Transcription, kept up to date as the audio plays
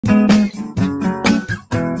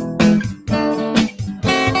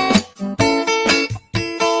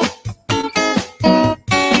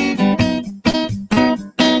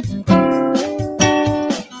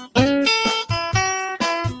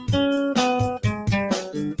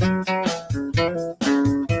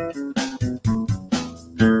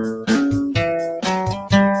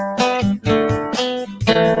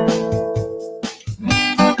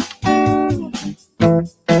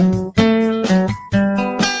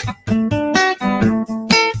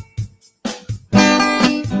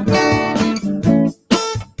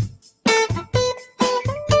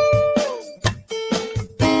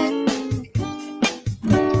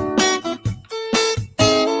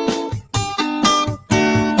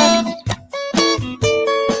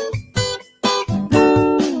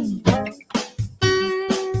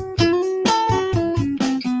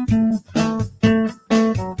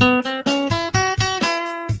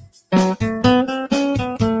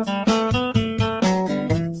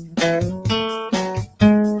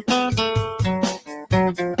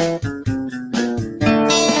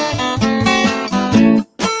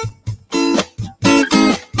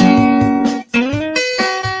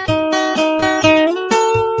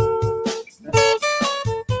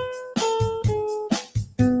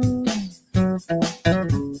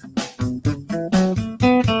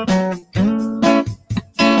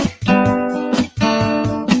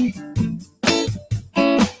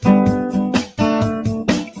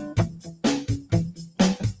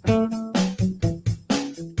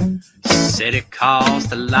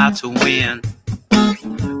cost a lot to win,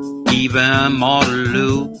 even more to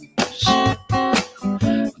lose.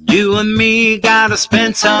 You and me gotta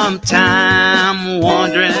spend some time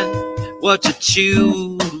wondering what to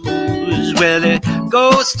choose. Well, it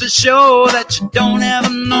goes to show that you don't ever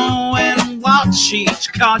know and watch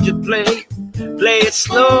each card you play. Play it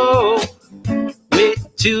slow, wait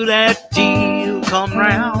till that deal come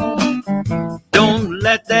round. Don't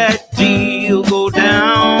let that deal go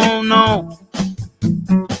down, no.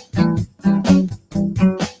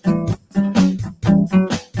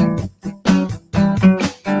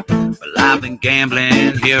 Well, I've been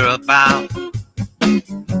gambling here about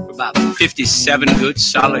 57 good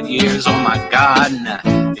solid years, oh my God. Now,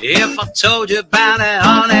 if I told you about it,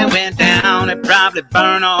 how they went down, it'd probably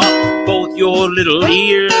burn off both your little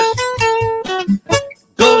ears.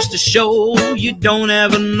 Goes to show you don't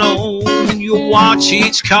ever know. You watch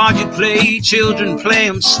each card you play, children play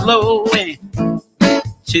them slow, and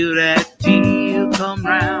till that deal come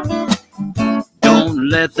round. Don't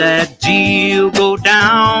let that deal go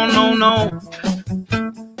down, no, no.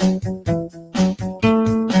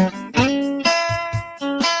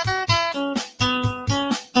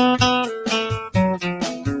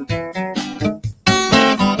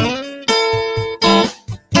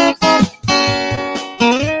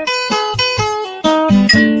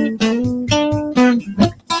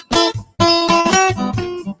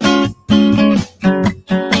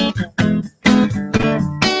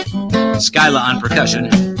 Skyla on percussion.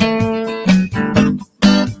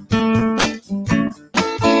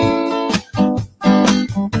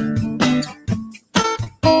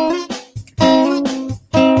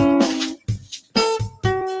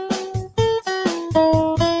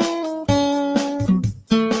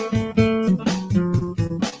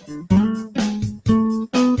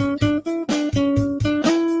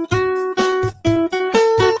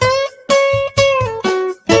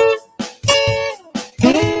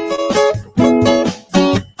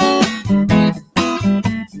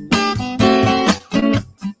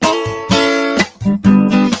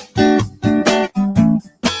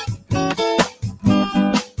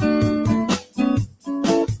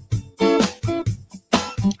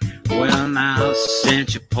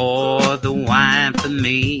 Since you poured the wine for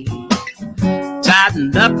me,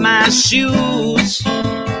 tightened up my shoes,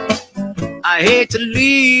 I hate to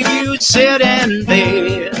leave you sitting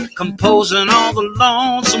there, composing all the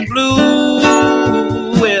lonesome blues.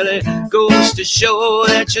 Well, it goes to show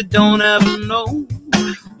that you don't ever know.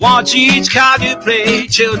 Watch each card you play,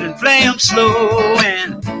 children play them slow,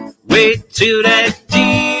 and wait till that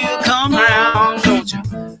deal come round.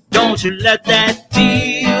 Don't you let that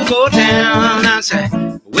deal go down. I say,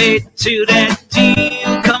 wait till that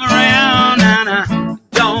deal come around. And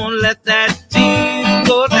don't let that deal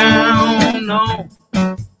go down, no.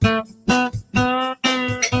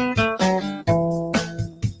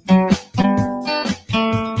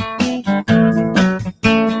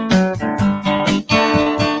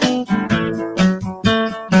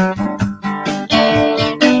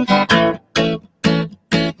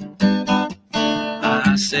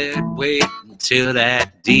 I said, wait till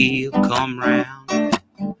that deal come round.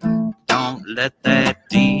 Don't let that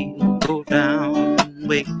deal go down.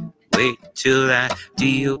 Wait till that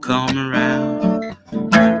deal come around.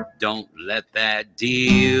 Don't let that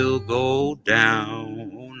deal go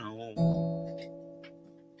down.